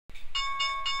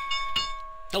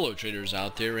Hello traders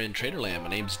out there in Traderland, my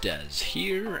name's Dez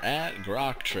here at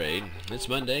Grok Trade. It's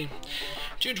Monday,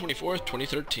 June 24th,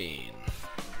 2013.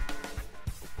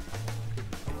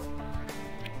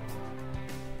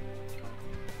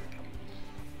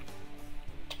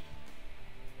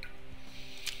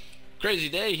 Crazy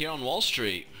day here on Wall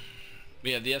Street.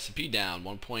 We have the S&P down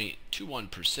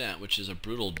 1.21%, which is a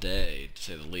brutal day, to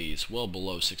say the least, well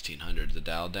below 1600. The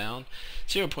Dow down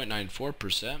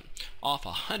 0.94%, off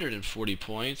 140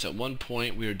 points. At one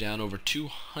point, we were down over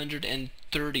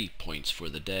 230 points for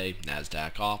the day.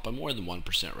 NASDAQ off by more than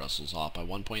 1%. Russell's off by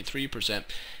 1.3%.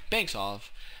 Banks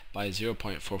off by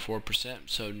 0.44%,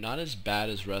 so not as bad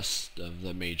as rest of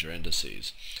the major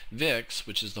indices. VIX,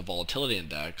 which is the volatility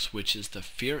index, which is the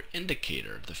fear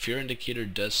indicator. The fear indicator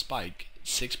does spike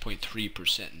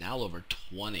 6.3%, now over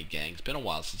 20, gang. It's been a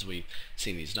while since we've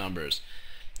seen these numbers.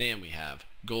 And we have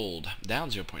gold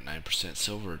down 0.9%,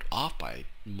 silver off by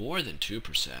more than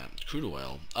 2%, crude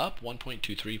oil up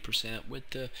 1.23%, with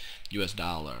the US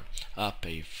dollar up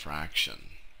a fraction.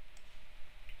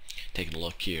 Taking a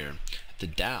look here at the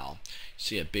Dow, you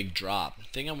see a big drop. The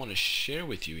thing I want to share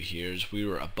with you here is we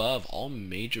were above all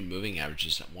major moving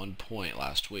averages at one point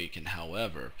last week, and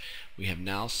however, we have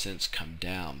now since come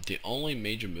down. The only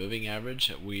major moving average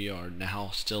that we are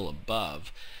now still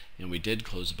above, and we did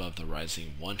close above the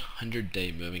rising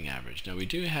 100-day moving average. Now we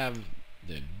do have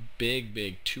the big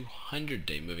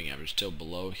 200-day moving average still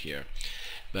below here,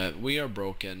 but we are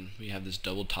broken. We have this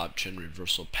double top trend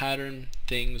reversal pattern.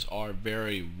 Things are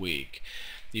very weak,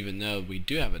 even though we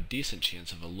do have a decent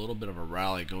chance of a little bit of a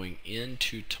rally going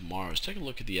into tomorrow. Let's take a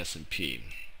look at the S&P.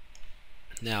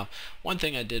 Now, one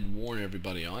thing I did warn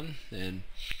everybody on, and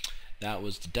that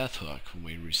was the death hook. When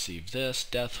we received this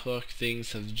death hook,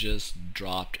 things have just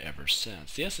dropped ever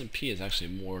since. The S&P is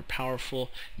actually more powerful,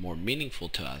 more meaningful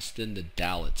to us than the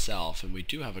Dow itself, and we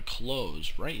do have a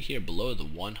close right here below the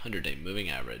 100-day moving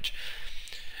average.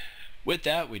 With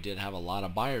that, we did have a lot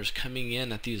of buyers coming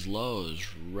in at these lows,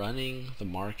 running the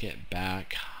market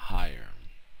back higher.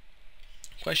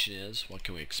 Question is, what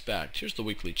can we expect? Here's the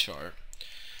weekly chart.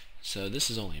 So this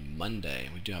is only Monday.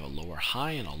 We do have a lower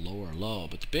high and a lower low,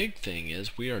 but the big thing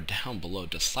is we are down below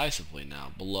decisively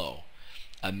now, below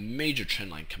a major trend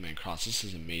line coming across. This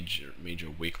is a major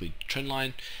weekly trend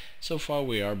line. So far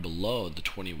we are below the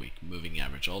 20-week moving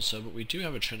average also, but we do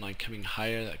have a trend line coming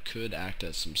higher that could act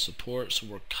as some support. So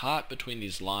we're caught between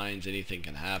these lines. Anything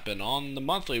can happen. On the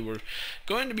monthly, we're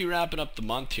going to be wrapping up the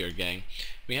month here, gang.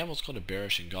 We have what's called a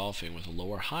bearish engulfing with a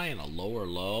lower high and a lower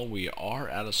low. We are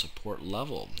at a support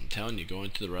level. I'm telling you, going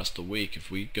through the rest of the week,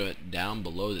 if we go down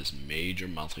below this major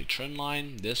monthly trend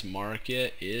line, this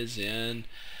market is in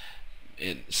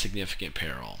significant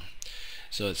peril.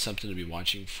 So it's something to be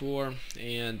watching for.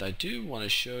 And I do want to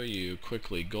show you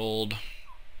quickly gold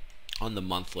on the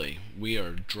monthly. We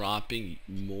are dropping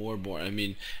more. I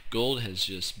mean, gold has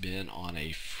just been on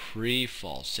a free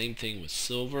fall. Same thing with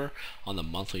silver on the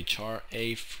monthly chart,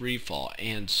 a free fall,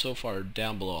 and so far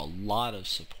down below a lot of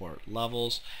support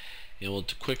levels. And we'll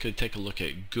quickly take a look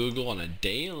at Google on a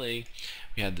daily.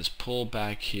 We had this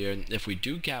pullback here. If we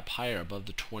do gap higher above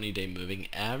the 20-day moving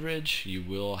average, you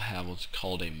will have what's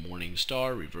called a morning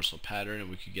star reversal pattern, and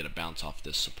we could get a bounce off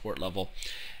this support level.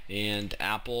 And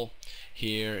Apple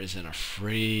here is in a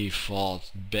free fall. It's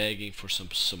begging for some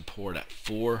support at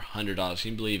 $400.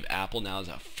 Can you believe Apple now is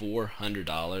at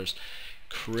 $400?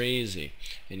 Crazy.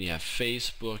 And you have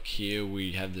Facebook here.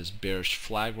 We have this bearish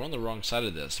flag. We're on the wrong side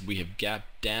of this. We have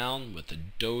gapped down with the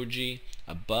doji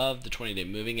above the 20-day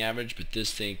moving average, but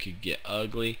this thing could get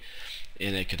ugly,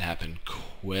 and it could happen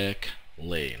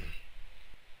quickly.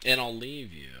 And I'll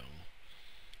leave you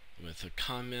with a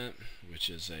comment, which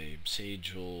is a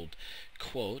sage old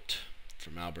quote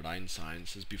from Albert Einstein. It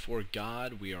says, "Before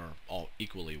God, we are all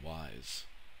equally wise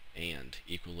and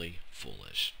equally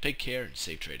foolish." Take care and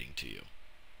safe trading to you.